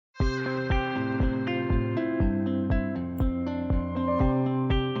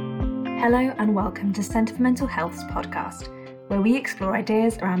Hello and welcome to Centre for Mental Health's podcast, where we explore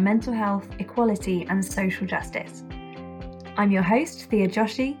ideas around mental health, equality and social justice. I'm your host, Thea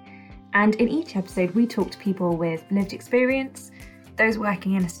Joshi, and in each episode we talk to people with lived experience, those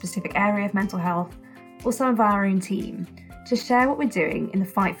working in a specific area of mental health, or some of our own team, to share what we're doing in the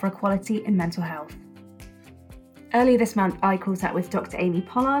fight for equality in mental health. Earlier this month, I caught up with Dr. Amy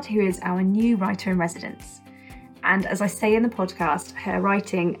Pollard, who is our new writer-in-residence. And as I say in the podcast, her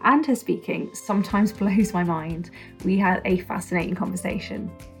writing and her speaking sometimes blows my mind. We had a fascinating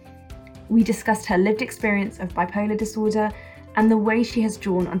conversation. We discussed her lived experience of bipolar disorder and the way she has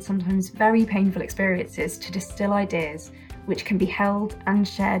drawn on sometimes very painful experiences to distill ideas which can be held and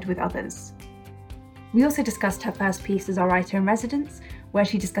shared with others. We also discussed her first piece as our writer-in-residence, where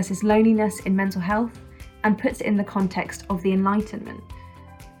she discusses loneliness in mental health and puts it in the context of the Enlightenment,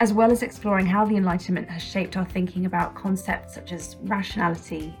 as well as exploring how the Enlightenment has shaped our thinking about concepts such as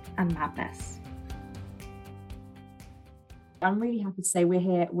rationality and madness. I'm really happy to say we're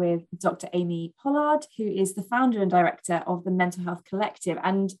here with Dr. Amy Pollard, who is the founder and director of the Mental Health Collective,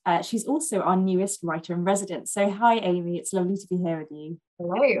 and she's also our newest writer-in-residence. So hi, Amy, it's lovely to be here with you.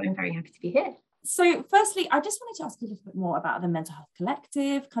 Hello, I'm very happy to be here. So firstly, I just wanted to ask you a little bit more about the Mental Health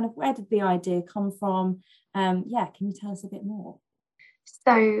Collective, kind of where did the idea come from? Can you tell us a bit more?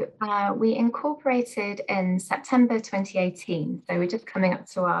 So we incorporated in September 2018. So we're just coming up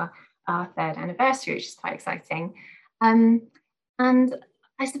to our third anniversary, which is quite exciting. And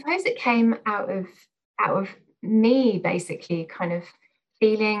I suppose it came out of me basically kind of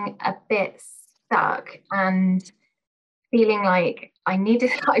feeling a bit stuck and feeling like I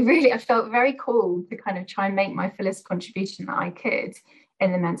felt very called to kind of try and make my fullest contribution that I could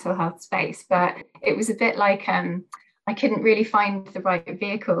in the mental health space. But it was a bit like I couldn't really find the right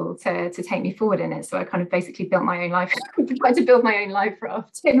vehicle to take me forward in it. So I kind of basically built my own life, tried to build my own life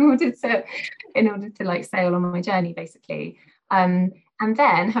raft in order to like sail on my journey, basically. And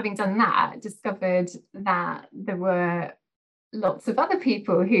then having done that, discovered that there were lots of other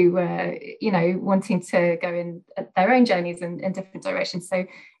people who were, wanting to go in their own journeys in different directions. So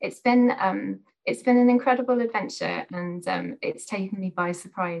it's been an incredible adventure, and it's taken me by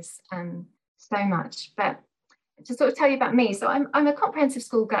surprise so much. But to sort of tell you about me, so I'm a comprehensive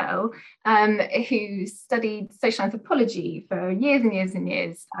school girl who studied social anthropology for years and years and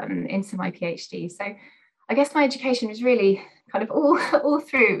years into my PhD. So I guess my education was really kind of all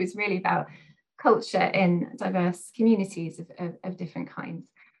through. It was really about culture in diverse communities of different kinds.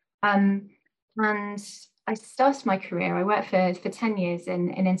 And I started my career, I worked for 10 years in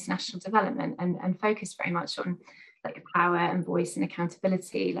international development and focused very much on like power and voice and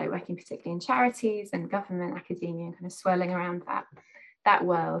accountability, like working particularly in charities and government, academia, and kind of swirling around that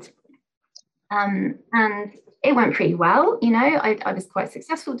world. And it went pretty well, I was quite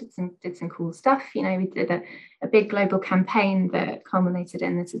successful, did some cool stuff. We did a big global campaign that culminated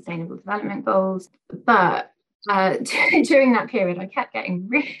in the Sustainable Development Goals. But during that period, I kept getting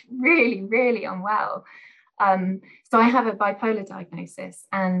really, really unwell. So I have a bipolar diagnosis,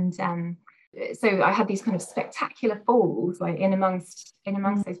 and so I had these kind of spectacular falls, like in amongst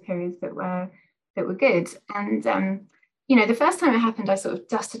those periods that were good. And the first time it happened, I sort of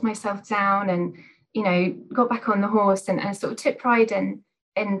dusted myself down and got back on the horse and sort of took pride in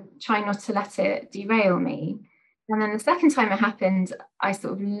trying not to let it derail me. And then the second time it happened, I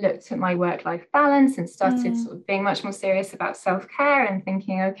sort of looked at my work-life balance and started sort of being much more serious about self-care and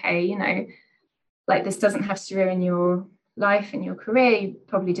thinking, okay, like this doesn't have to ruin your life and your career. You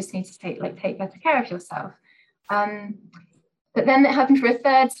probably just need to take better care of yourself. But then it happened for a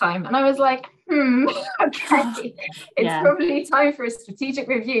third time, and I was like, okay, it's probably time for a strategic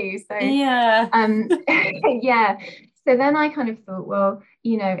review. So So then I kind of thought, well,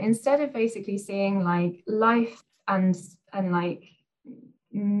 instead of basically seeing like life and like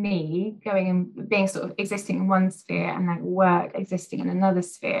me going and being sort of existing in one sphere and like work existing in another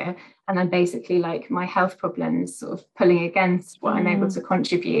sphere, and then basically like my health problems sort of pulling against what I'm able to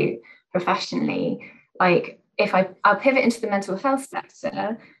contribute professionally, like if I'll pivot into the mental health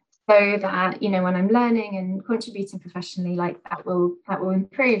sector so that when I'm learning and contributing professionally, like that will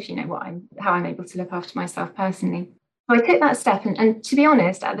improve how I'm able to look after myself personally. So I took that step, and to be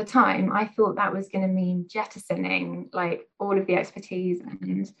honest, at the time, I thought that was going to mean jettisoning like all of the expertise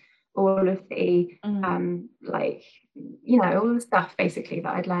and all of the all the stuff basically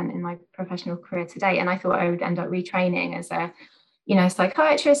that I'd learned in my professional career today. And I thought I would end up retraining as a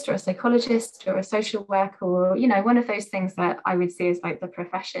psychiatrist or a psychologist or a social worker, or one of those things that I would see as like the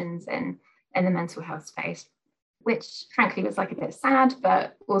professions in the mental health space, which frankly was like a bit sad,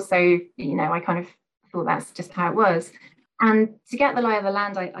 but also I kind of thought that's just how it was. And to get the lie of the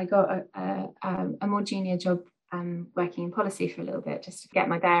land, I got a more junior job working in policy for a little bit, just to get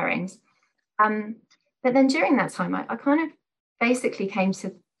my bearings. But then during that time, I kind of basically came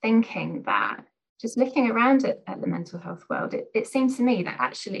to thinking that just looking around at the mental health world, it seemed to me that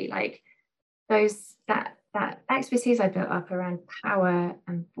actually like that expertise I built up around power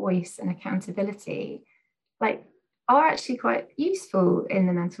and voice and accountability, like are actually quite useful in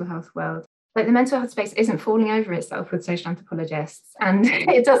the mental health world. Like the mental health space isn't falling over itself with social anthropologists, and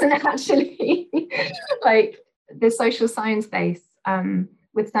it doesn't actually like the social science base,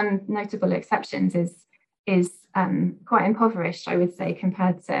 with some notable exceptions, is quite impoverished, I would say,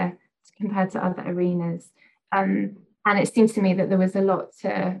 compared to other arenas. And it seemed to me that there was a lot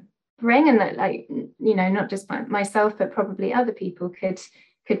to bring, and that, like, you know, not just myself, but probably other people could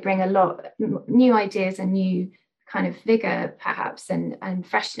bring a lot new ideas and new kind of vigor, perhaps, and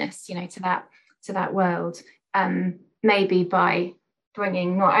freshness, you know, to that world. Maybe by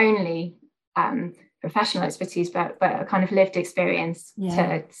bringing not only professional expertise, but a kind of lived experience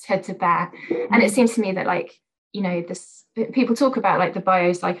to bear. And it seems to me that, like, you know, this people talk about like the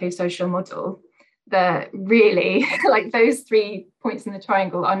biopsychosocial model, that really like those 3 points in the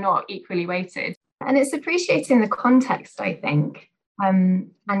triangle are not equally weighted. And it's appreciating the context, I think. And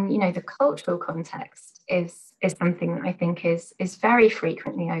you know, the cultural context is something that I think is very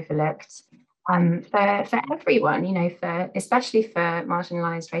frequently overlooked, for everyone, you know, for especially for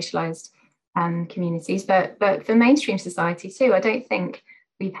marginalized, racialized communities, but for mainstream society too. I don't think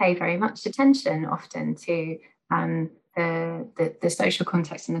we pay very much attention often to the social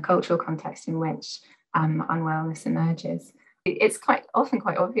context and the cultural context in which unwellness emerges. It's quite often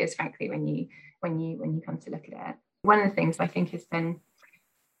quite obvious, frankly, when you come to look at it. One of the things I think has been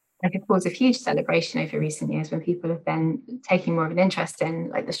like a cause of huge celebration over recent years, when people have been taking more of an interest in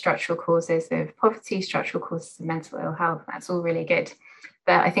like the structural causes of poverty, structural causes of mental ill health. That's all really good.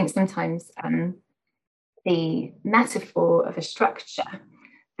 But I think sometimes the metaphor of a structure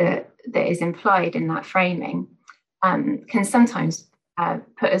that is implied in that framing can sometimes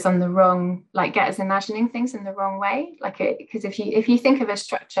put us on the wrong, like get us imagining things in the wrong way. Like, because if you think of a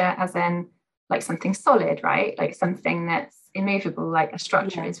structure as in like something solid, right? Like something that's immovable, like a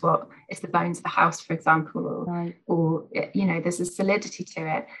structure is what is the bones of a house, for example, or you know, there's a solidity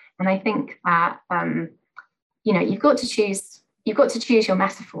to it. And I think that you know, you've got to choose your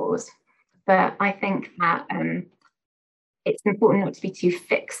metaphors, but I think that it's important not to be too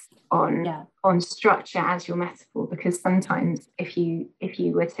fixed on structure as your metaphor, because sometimes if you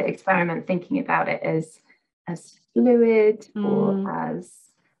were to experiment thinking about it as fluid or as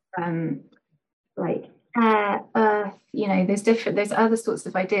like air, earth, you know, there's other sorts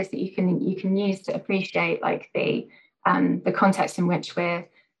of ideas that you can use to appreciate like the context in which we're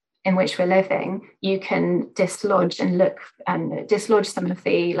living. You can dislodge some of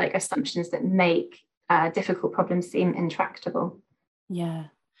the like assumptions that make difficult problems seem intractable. Yeah.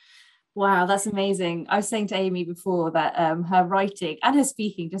 Wow, that's amazing. I was saying to Amy before that her writing and her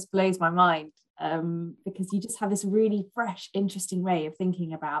speaking just blows my mind, because you just have this really fresh, interesting way of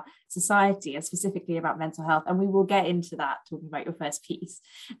thinking about society and specifically about mental health. And we will get into that talking about your first piece.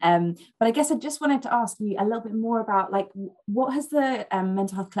 But I guess I just wanted to ask you a little bit more about like, what has the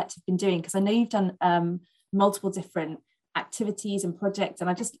Mental Health Collective been doing? Because I know you've done multiple different activities and projects, and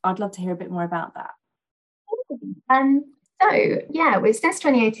I'd love to hear a bit more about that. So yeah, since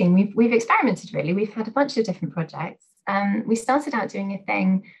 2018, we've experimented really. We've had a bunch of different projects. We started out doing a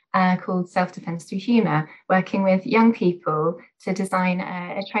thing called Self-Defense Through Humour, working with young people to design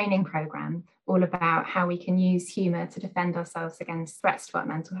a training programme all about how we can use humour to defend ourselves against threats to our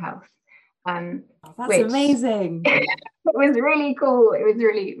mental health. That's amazing. It was really cool. It was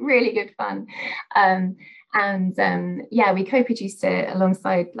really, really good fun. Yeah, we co-produced it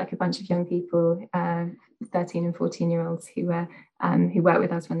alongside like a bunch of young people, 13 and 14-year-olds who worked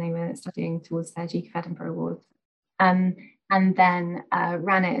with us when they were studying towards their Duke of Edinburgh Awards. And then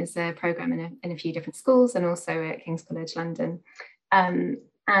ran it as a programme in a few different schools and also at King's College London. And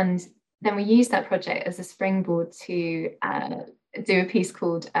then we used that project as a springboard to do a piece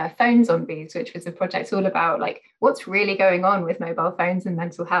called Phone Zombies, which was a project all about like what's really going on with mobile phones and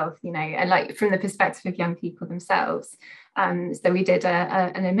mental health, you know, and like from the perspective of young people themselves. So we did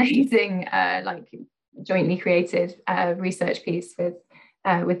an amazing like jointly created research piece with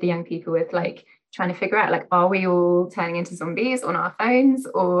the young people, with like trying to figure out like, are we all turning into zombies on our phones,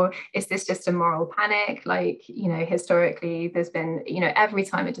 or is this just a moral panic? Like, you know, historically there's been, you know, every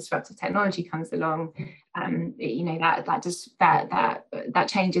time a disruptive technology comes along, you know, that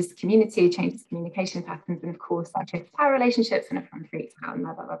changes the community, changes communication patterns, and of course that changes our relationships, and everyone freaks out and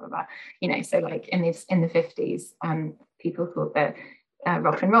blah blah blah blah blah, you know. So like in the 50s, people thought that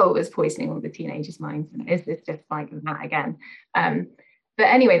rock and roll was poisoning all the teenagers' minds, and is this just like that again? But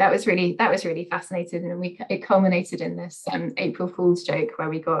anyway, that was really fascinating, and it culminated in this April Fool's joke where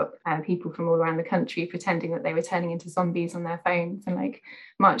we got people from all around the country pretending that they were turning into zombies on their phones and like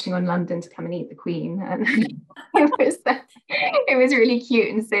marching on London to come and eat the Queen, and it was really cute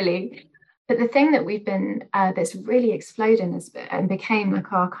and silly. But the thing that we've been that's really exploded and became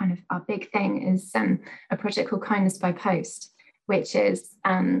like our big thing is a project called Kindness by Post, which is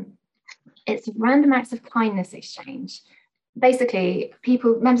it's random acts of kindness exchange. Basically,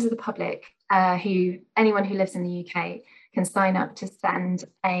 members of the public, anyone who lives in the UK can sign up to send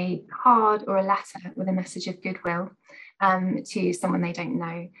a card or a letter with a message of goodwill to someone they don't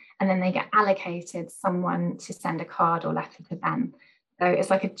know, and then they get allocated someone to send a card or letter to them. So it's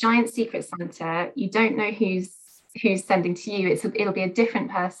like a giant secret Santa. You don't know who's sending to you. It'll be a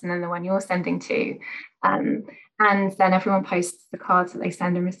different person than the one you're sending to. And then everyone posts the cards that they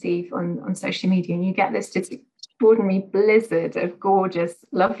send and receive on social media, and you get this just extraordinary blizzard of gorgeous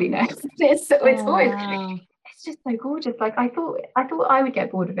loveliness. It's just so gorgeous. Like I thought I would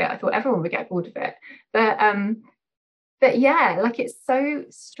get bored of it. I thought everyone would get bored of it. But yeah, like it's so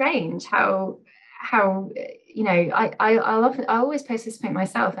strange how I always participate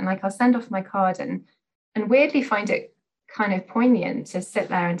myself, and like I'll send off my card and weirdly find it kind of poignant to sit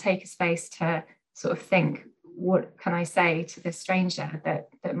there and take a space to sort of think, what can I say to this stranger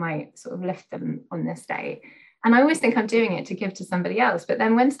that might sort of lift them on this day? And I always think I'm doing it to give to somebody else, but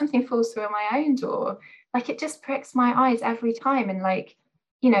then when something falls through on my own door, like it just pricks my eyes every time. And like,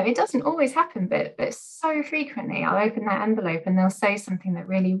 it doesn't always happen, but so frequently I'll open that envelope and they'll say something that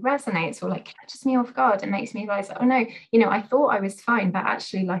really resonates or like catches me off guard and makes me realize, oh no, I thought I was fine, but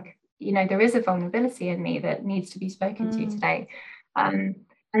actually like, there is a vulnerability in me that needs to be spoken to today. And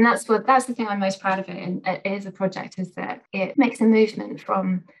that's the thing I'm most proud of it. And it is a project, is that it makes a movement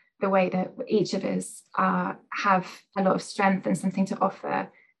from the way that each of us have a lot of strength and something to offer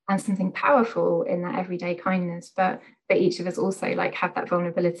and something powerful in that everyday kindness, but each of us also like have that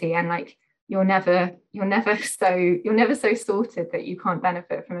vulnerability, and like you're never so sorted that you can't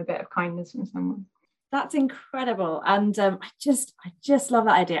benefit from a bit of kindness from someone. That's incredible. And I just love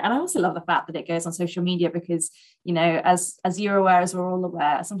that idea. And I also love the fact that it goes on social media because, as you're aware, as we're all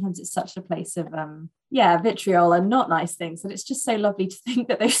aware, sometimes it's such a place of vitriol and not nice things, that it's just so lovely to think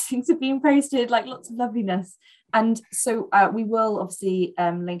that those things are being posted, like lots of loveliness. And so we will obviously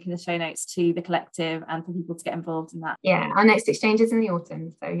link in the show notes to the collective and for people to get involved in that. Yeah, our next exchange is in the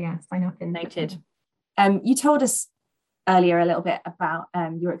autumn. So yeah, sign up in. Noted. You told us earlier a little bit about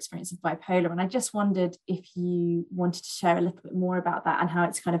your experience of bipolar, and I just wondered if you wanted to share a little bit more about that and how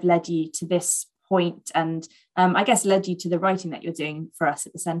it's kind of led you to this point, and I guess led you to the writing that you're doing for us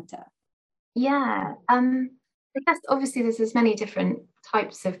at the centre. Yeah, I guess obviously there's as many different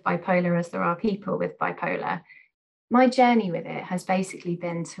types of bipolar as there are people with bipolar. My journey with it has basically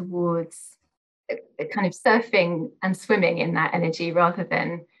been towards a kind of surfing and swimming in that energy rather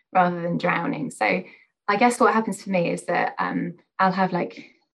than drowning. So I guess what happens for me is that I'll have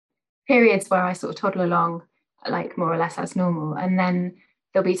like periods where I sort of toddle along like more or less as normal, and then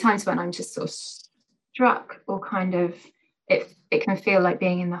there'll be times when I'm just sort of struck, or kind of it can feel like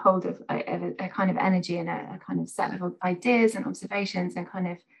being in the hold of a kind of energy and a kind of set of ideas and observations and kind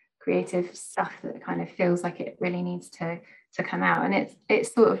of creative stuff that kind of feels like it really needs to come out. And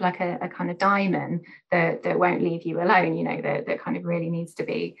it's sort of like a kind of diamond that won't leave you alone, that kind of really needs to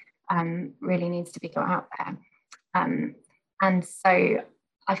be got out there. And so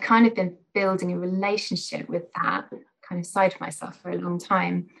I've kind of been building a relationship with that kind of side of myself for a long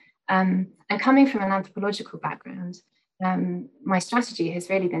time. And coming from an anthropological background, my strategy has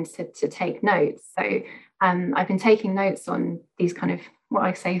really been to take notes. So I've been taking notes on these kind of, what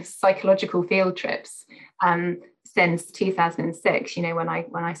I say, psychological field trips since 2006, when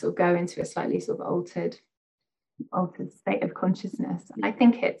I sort of go into a slightly sort of altered state of consciousness. And I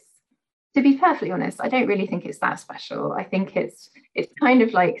think it's, to be perfectly honest, I don't really think it's that special. I think it's kind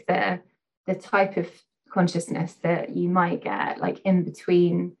of like the type of consciousness that you might get like in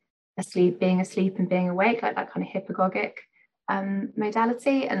between being asleep and being awake, like that kind of hypnagogic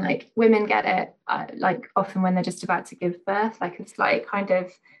modality. And like women get it like often when they're just about to give birth, like it's like kind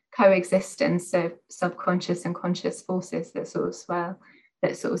of coexistence of subconscious and conscious forces that sort of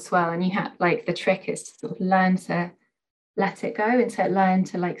swell. And you have like, the trick is to sort of learn to let it go and to learn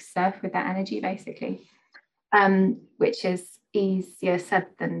to like surf with that energy, basically, which is easier said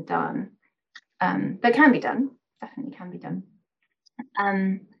than done, but can be done, definitely can be done.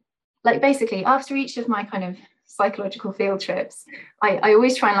 Like basically after each of my kind of psychological field trips, I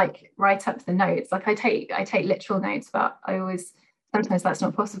always try and like write up the notes. Like I take literal notes, but sometimes that's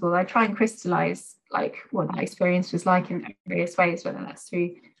not possible. I try and crystallize like what that experience was like in various ways, whether that's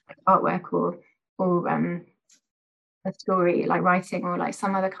through like artwork or a story, like writing, or like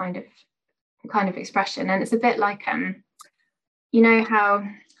some other kind of expression. And it's a bit like you know how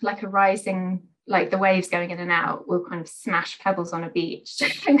like a rising, like the waves going in and out will kind of smash pebbles on a beach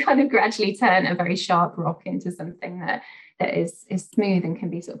and kind of gradually turn a very sharp rock into something that is smooth and can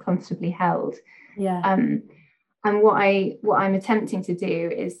be sort of comfortably held. Yeah. And what I'm attempting to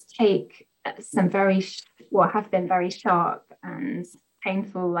do is take some what have been very sharp and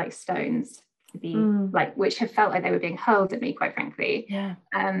painful like stones to be like, which have felt like they were being hurled at me, quite frankly. Yeah.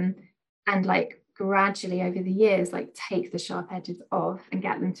 And like gradually over the years, like take the sharp edges off and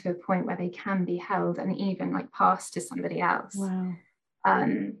get them to a point where they can be held and even like passed to somebody else. Wow.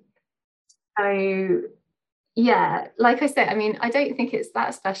 So yeah, like I said, I mean, I don't think it's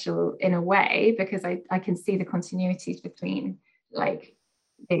that special in a way, because I can see the continuities between like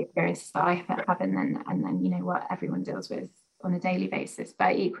the experiences that I have and then you know what everyone deals with on a daily basis.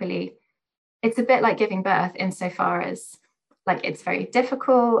 But equally, it's a bit like giving birth insofar as like it's very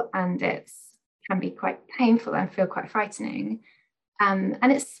difficult and can be quite painful and feel quite frightening, and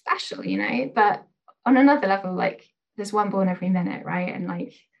it's special, you know. But on another level, like there's one born every minute, right? And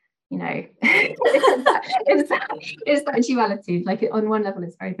like, you know, it's that duality. Like on one level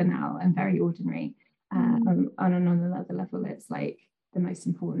it's very banal and very ordinary, on another level it's like the most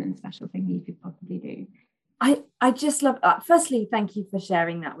important and special thing you could possibly do. I just love that. Firstly, thank you for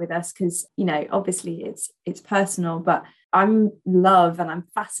sharing that with us, because, you know, obviously it's personal, but I'm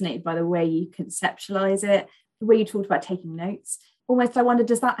fascinated by the way you conceptualize it, the way you talked about taking notes. Almost, I wonder,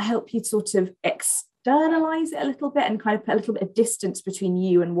 does that help you sort of externalize it a little bit and kind of put a little bit of distance between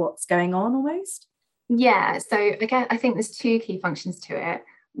you and what's going on almost? Yeah, so again, I think there's two key functions to it.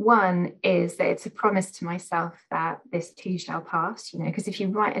 One is that it's a promise to myself that this too shall pass, you know, because if you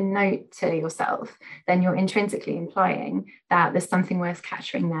write a note to yourself, then you're intrinsically implying that there's something worth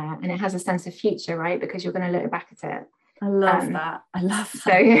capturing there, and it has a sense of future, right? Because you're going to look back at it. I love that.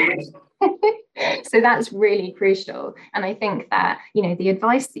 So that's really crucial. And I think that, you know, the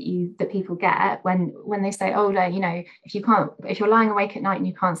advice that people get when they say, oh, you know, if you're lying awake at night and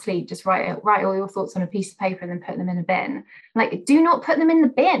you can't sleep, just write all your thoughts on a piece of paper and then put them in a bin. Like, do not put them in the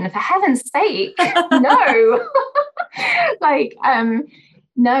bin, for heaven's sake. No. Like,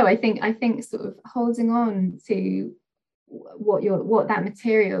 no, I think sort of holding on to what that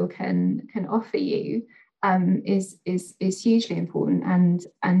material can offer you is hugely important,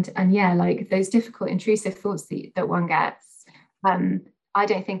 and yeah, like those difficult intrusive thoughts that one gets, I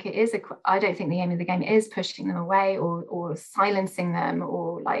don't think the aim of the game is pushing them away or silencing them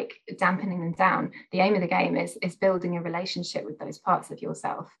or like dampening them down. The aim of the game is building a relationship with those parts of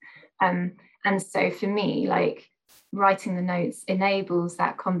yourself, and so for me, like writing the notes enables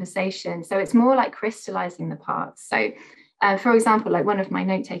that conversation. So it's more like crystallizing the parts. So for example, like one of my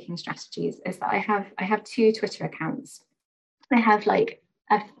note-taking strategies is that I have two Twitter accounts. I have like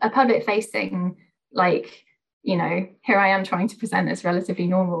a public-facing, like, you know, here I am trying to present this relatively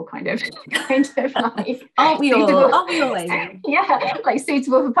normal kind of life. Aren't we all? Yeah, like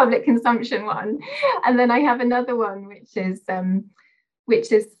suitable for public consumption one. And then I have another one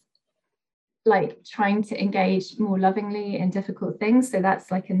which is like trying to engage more lovingly in difficult things. So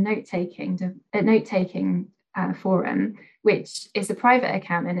that's like a note-taking forum, which is a private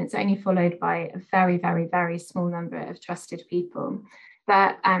account, and it's only followed by a very, very, very small number of trusted people.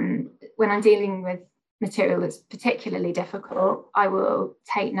 But when I'm dealing with material that's particularly difficult, I will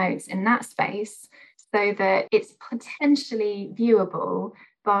take notes in that space so that it's potentially viewable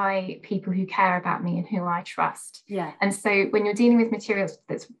by people who care about me and who I trust. Yeah. And so when you're dealing with materials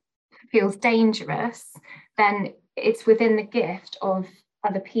that feels dangerous, then it's within the gift of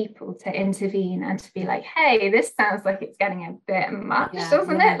other people to intervene and to be like, hey, this sounds like it's getting a bit much,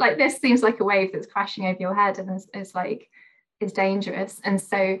 doesn't it? Like this seems like a wave that's crashing over your head and is dangerous. And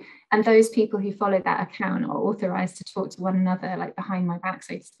those people who follow that account are authorized to talk to one another, like behind my back,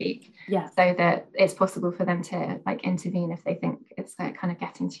 so to speak. Yeah. So that it's possible for them to like intervene if they think it's kind of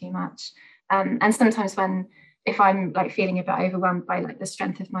getting too much. And sometimes if I'm like feeling a bit overwhelmed by like the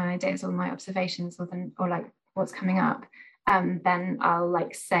strength of my ideas or my observations or like what's coming up, then I'll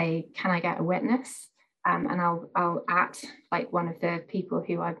like say, can I get a witness? And I'll at like one of the people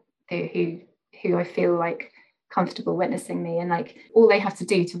who I feel like comfortable witnessing me, and like all they have to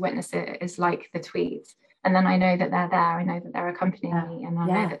do to witness it is like the tweet, and then I know that they're there, I know that they're accompanying me, and I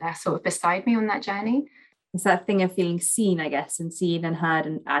know that they're sort of beside me on that journey. It's that thing of feeling seen, I guess, and seen and heard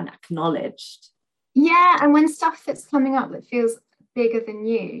and acknowledged. Yeah, and when stuff that's coming up that feels bigger than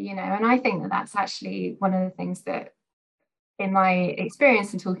you know, and I think that that's actually one of the things that, in my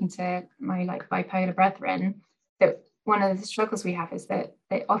experience in talking to my like bipolar brethren, that one of the struggles we have is that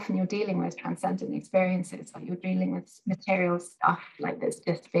often you're dealing with transcendent experiences, like you're dealing with material stuff like that's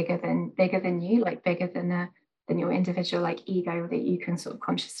just bigger than you, like bigger than your individual like ego that you can sort of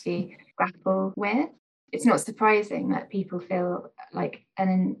consciously grapple with. It's not surprising that people feel like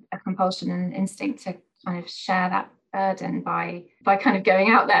a compulsion and an instinct to kind of share that burden by kind of going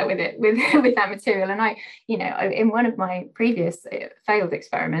out there with it with that material. And I, you know, in one of my previous failed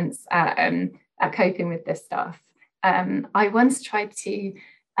experiments at coping with this stuff, I once tried to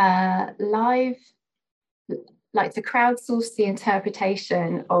live, like, to crowdsource the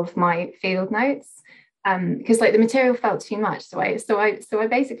interpretation of my field notes, because like the material felt too much. So I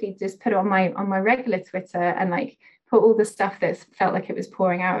basically just put it on my regular Twitter and like put all the stuff that felt like it was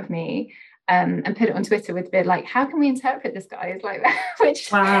pouring out of me, and put it on Twitter with a bit like, how can we interpret this, guys? Like,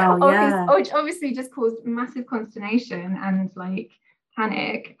 which obviously just caused massive consternation and like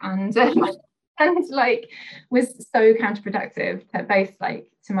panic, and like was so counterproductive to both like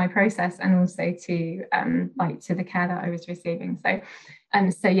to my process and also to like to the care that I was receiving.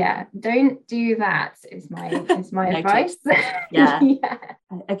 So yeah, don't do that is my advice. Yeah.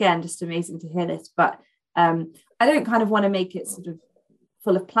 Again, just amazing to hear this, but I don't kind of want to make it sort of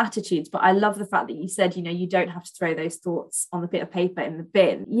full of platitudes, but I love the fact that you said, you know, you don't have to throw those thoughts on the bit of paper in the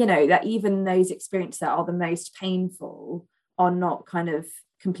bin, you know, that even those experiences that are the most painful are not kind of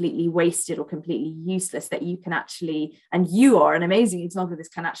completely wasted or completely useless, that you can actually, and you are an amazing example of this,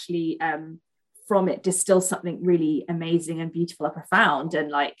 can actually from it distill something really amazing and beautiful and profound and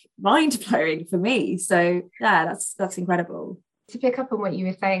like mind-blowing for me. So yeah, that's incredible. To pick up on what you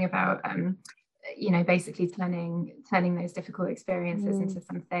were saying about you know, basically turning those difficult experiences into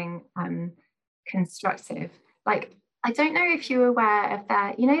something constructive. Like, I don't know if you're aware of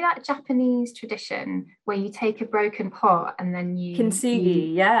that, you know, that Japanese tradition where you take a broken pot and then you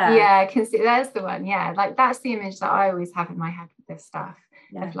kintsugi, kintsugi, there's the one. Yeah, like that's the image that I always have in my head with this stuff,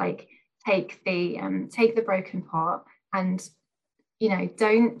 of like take the broken pot and, you know,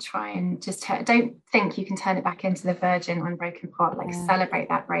 don't try and just don't think you can turn it back into the virgin unbroken pot. Like, celebrate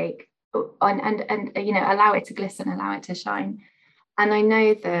that break and you know, allow it to glisten, allow it to shine. And I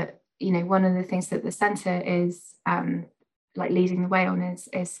know that, you know, one of the things that the centre is like leading the way on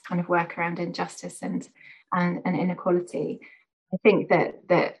is kind of work around injustice and inequality. I think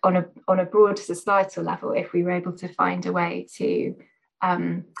that on a broad societal level, if we were able to find a way to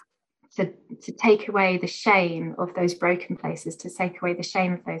take away the shame of those broken places, to take away the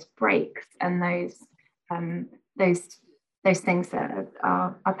shame of those breaks and those things that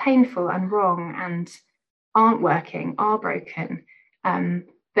are painful and wrong and aren't working, are broken,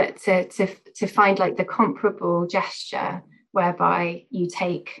 but to find like the comparable gesture whereby you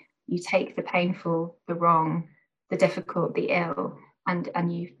take the painful, the wrong, the difficult, the ill, and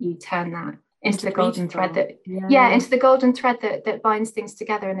you turn that into the golden thread that into the golden thread that binds things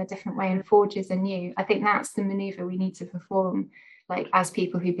together in a different way and forges anew. I think that's the maneuver we need to perform, like, as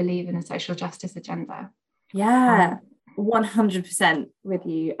people who believe in a social justice agenda. 100% with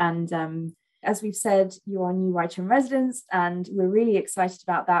you. And as we've said, you're our new writer in residence, and we're really excited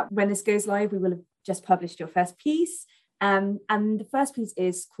about that. When this goes live, we will have just published your first piece. And the first piece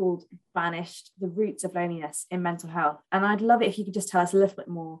is called Banished: The Roots of Loneliness in Mental Health. And I'd love it if you could just tell us a little bit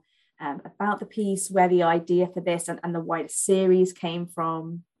more about the piece, where the idea for this and the wider series came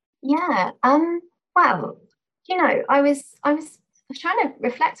from. Yeah. Well, you know, I was trying to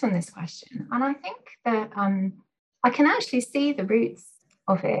reflect on this question, and I think that I can actually see the roots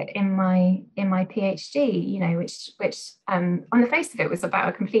of it in my PhD, you know, which on the face of it was about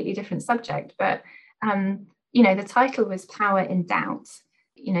a completely different subject, but you know, the title was Power in Doubt.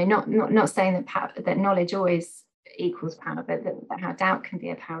 You know, not saying that knowledge always equals power, but that how doubt can be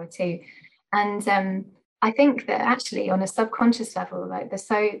a power too. And I think that actually on a subconscious level, like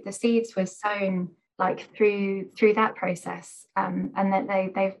the seeds were sown like through that process, and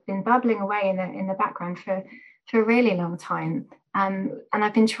that they've been bubbling away in the background for a really long time. And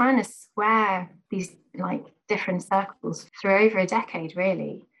I've been trying to square these like different circles through over a decade,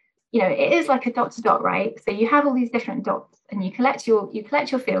 really. You know, it is like a dot to dot, right? So you have all these different dots, and you collect your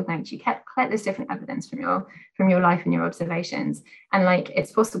field notes, you collect this different evidence from your life and your observations, and like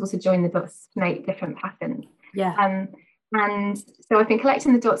it's possible to join the dots to make different patterns. And so I've been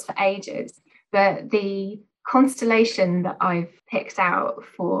collecting the dots for ages, but the constellation that I've picked out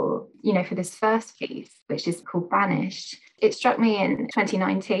for this first piece, which is called Banished, it struck me in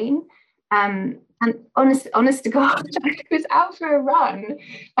 2019. And And honest to God, I was out for a run,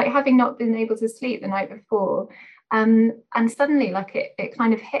 like having not been able to sleep the night before. And suddenly, like it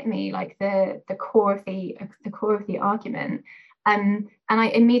kind of hit me, like the core of the argument. And I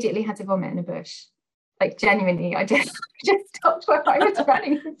immediately had to vomit in a bush. Like genuinely, I just stopped where I was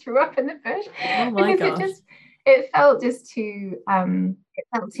running and threw up in the bush. Oh my gosh. It felt just too it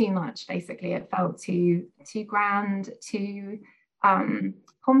felt too much, basically. It felt too grand, too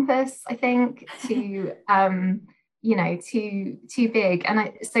pompous, I think, too too big.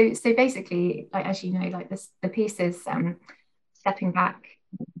 And so basically, like, as you know, like the piece is stepping back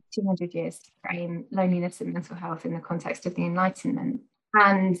 200 years to frame loneliness and mental health in the context of the Enlightenment.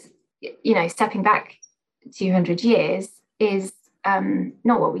 And stepping back 200 years is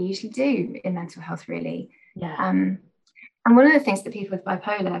not what we usually do in mental health, really. Yeah. And one of the things that people with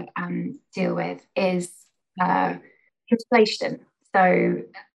bipolar deal with is inflation. So,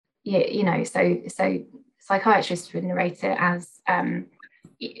 so psychiatrists would narrate it as,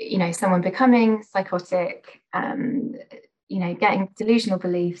 someone becoming psychotic, getting delusional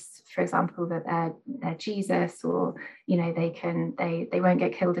beliefs, for example, that they're Jesus, or they won't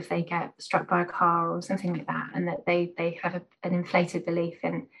get killed if they get struck by a car or something like that, and that they have an inflated belief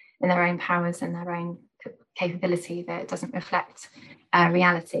in their own powers and their own capability that doesn't reflect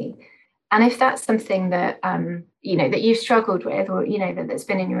reality. And if that's something that that you've struggled with, or that's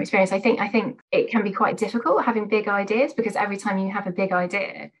been in your experience, I think it can be quite difficult having big ideas, because every time you have a big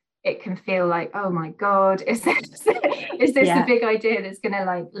idea, it can feel like, oh my God, is this the big idea that's going to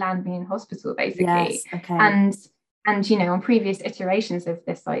like land me in hospital, basically? Yes, okay. And on previous iterations of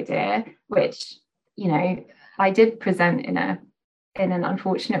this idea, which I did present in an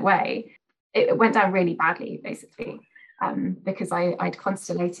unfortunate way, it went down really badly, basically, because I'd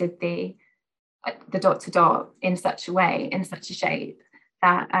constellated the dot to dot in such a way, in such a shape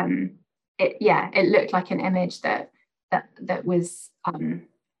that it looked like an image that was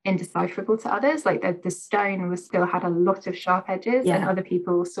indecipherable to others. Like the stone still had a lot of sharp edges, and other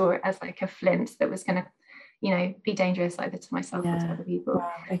people saw it as like a flint that was going to be dangerous either to myself or to other people.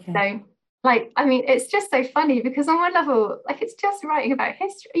 Wow, okay. So like, I mean, it's just so funny, because on one level, like, it's just writing about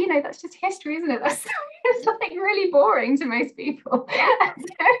history, that's just history, isn't it? It's like really boring to most people.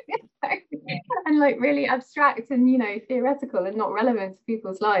 And like really abstract and theoretical and not relevant to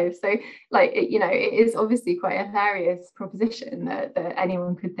people's lives. So like it is obviously quite a hilarious proposition that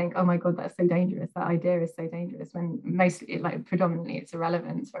anyone could think, oh my God, that's so dangerous, that idea is so dangerous, when mostly, like, predominantly it's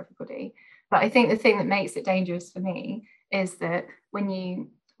irrelevant for everybody. But I think the thing that makes it dangerous for me is that when you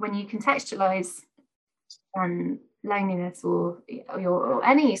contextualize loneliness or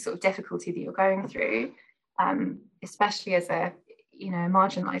any sort of difficulty that you're going through, especially as a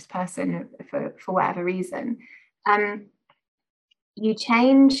marginalized person for whatever reason, you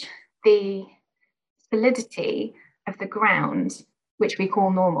change the solidity of the ground which we call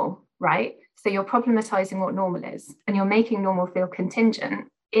normal, right? So you're problematizing what normal is, and you're making normal feel contingent,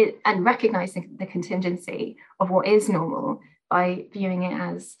 and recognizing the contingency of what is normal by viewing it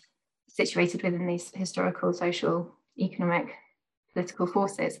as situated within these historical, social, economic, political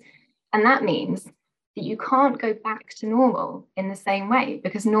forces. And that means that you can't go back to normal in the same way,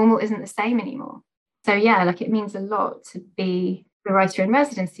 because normal isn't the same anymore. So yeah, like, it means a lot to be the writer in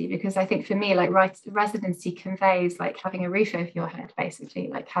residency, because I think for me, like, residency conveys like having a roof over your head, basically,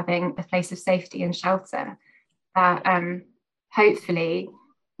 like having a place of safety and shelter that hopefully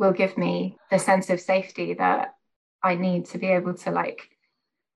will give me the sense of safety that I need to be able to like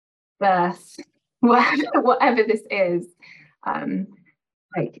birth whatever this is,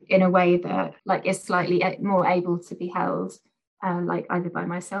 like in a way that like is slightly more able to be held, like either by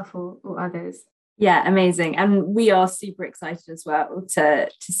myself or others. Yeah, amazing. And we are super excited as well to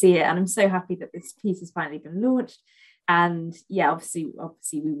see it. And I'm so happy that this piece has finally been launched. And yeah, obviously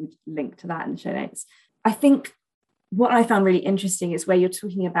we would link to that in the show notes. I think what I found really interesting is where you're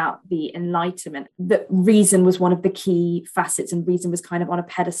talking about the Enlightenment, that reason was one of the key facets, and reason was kind of on a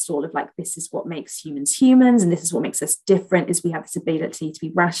pedestal of like, this is what makes humans humans, and this is what makes us different, is we have this ability to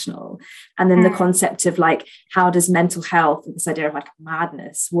be rational. And then the concept of like, how does mental health, this idea of like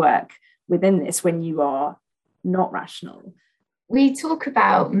madness, work within this when you are not rational? We talk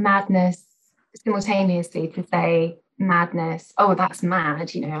about madness simultaneously to say madness, oh, that's mad,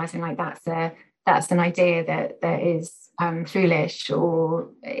 as in like that's an idea that is foolish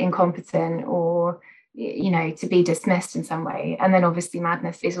or incompetent, or to be dismissed in some way. And then obviously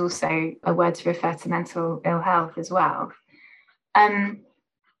madness is also a word to refer to mental ill health as well. And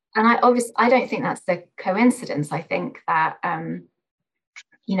I don't think that's a coincidence. I think that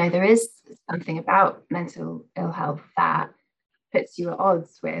there is something about mental ill health that puts you at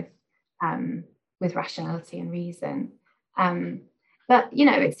odds with rationality and reason. But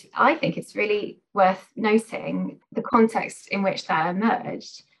I think it's really worth noting the context in which that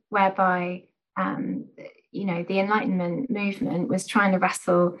emerged, whereby the Enlightenment movement was trying to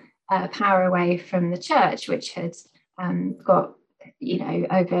wrestle power away from the church, which had got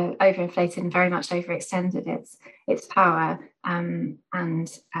overinflated and very much overextended its power, and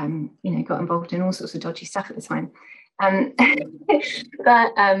got involved in all sorts of dodgy stuff at the time. But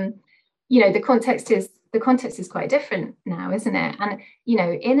the context is quite different now, isn't it? And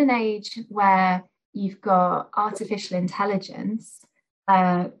in an age where you've got artificial intelligence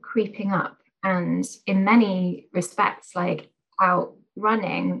creeping up, and in many respects, like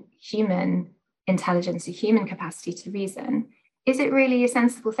outrunning human intelligence, the human capacity to reason, is it really a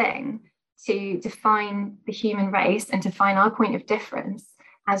sensible thing to define the human race and define our point of difference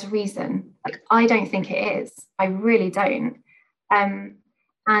as reason? Like, I don't think it is. I really don't. And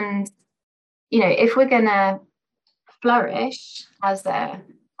if we're going to flourish as a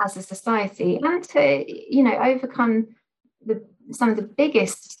society, and to overcome some of the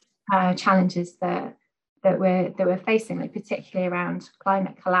biggest challenges that we're facing, like particularly around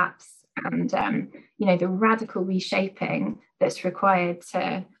climate collapse and the radical reshaping that's required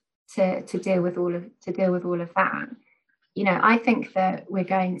to deal with all of that, I think that we're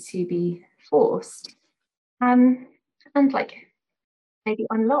going to be forced and like maybe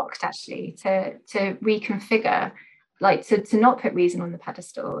unlocked actually to reconfigure, like to not put reason on the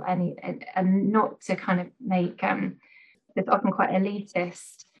pedestal and not to kind of make there's often quite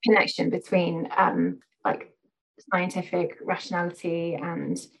elitist connection between like scientific rationality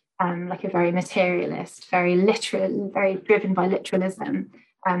and like a very materialist, very literal, very driven by literalism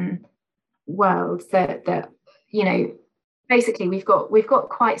world that basically we've got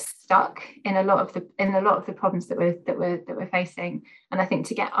quite stuck in a lot of the problems that we're facing. And I think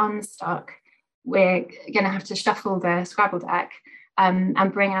to get unstuck, we're going to have to shuffle the Scrabble deck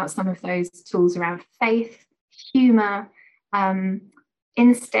and bring out some of those tools around faith, humor,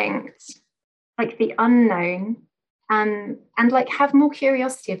 instinct, like the unknown, and like have more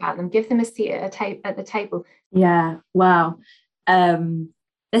curiosity about them, give them a seat at the table. Yeah, wow.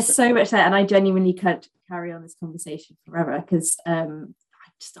 There's so much there, and I genuinely could carry on this conversation forever because I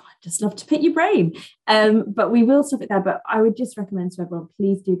just love to pick your brain. But we will stop it there. But I would just recommend to everyone,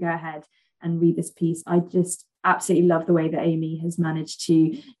 please do go ahead and read this piece. I just absolutely love the way that Amy has managed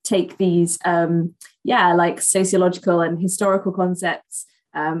to take these like sociological and historical concepts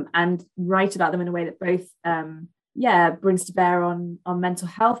and write about them in a way that both brings to bear on mental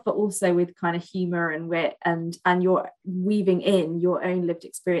health, but also with kind of humor and wit, and you're weaving in your own lived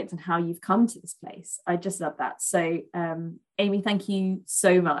experience and how you've come to this place. I just love that. So Amy, thank you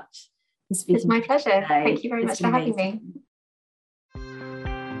so much for speaking. It's my pleasure. Today. Thank you very much for having me.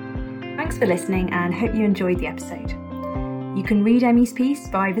 Thanks for listening, and hope you enjoyed the episode. You can read Amy's piece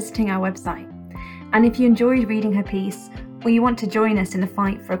by visiting our website. And if you enjoyed reading her piece, or you want to join us in the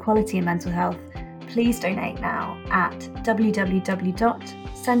fight for equality in mental health, please donate now at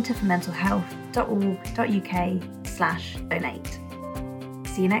www.centreformentalhealth.org.uk/donate.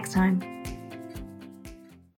 See you next time.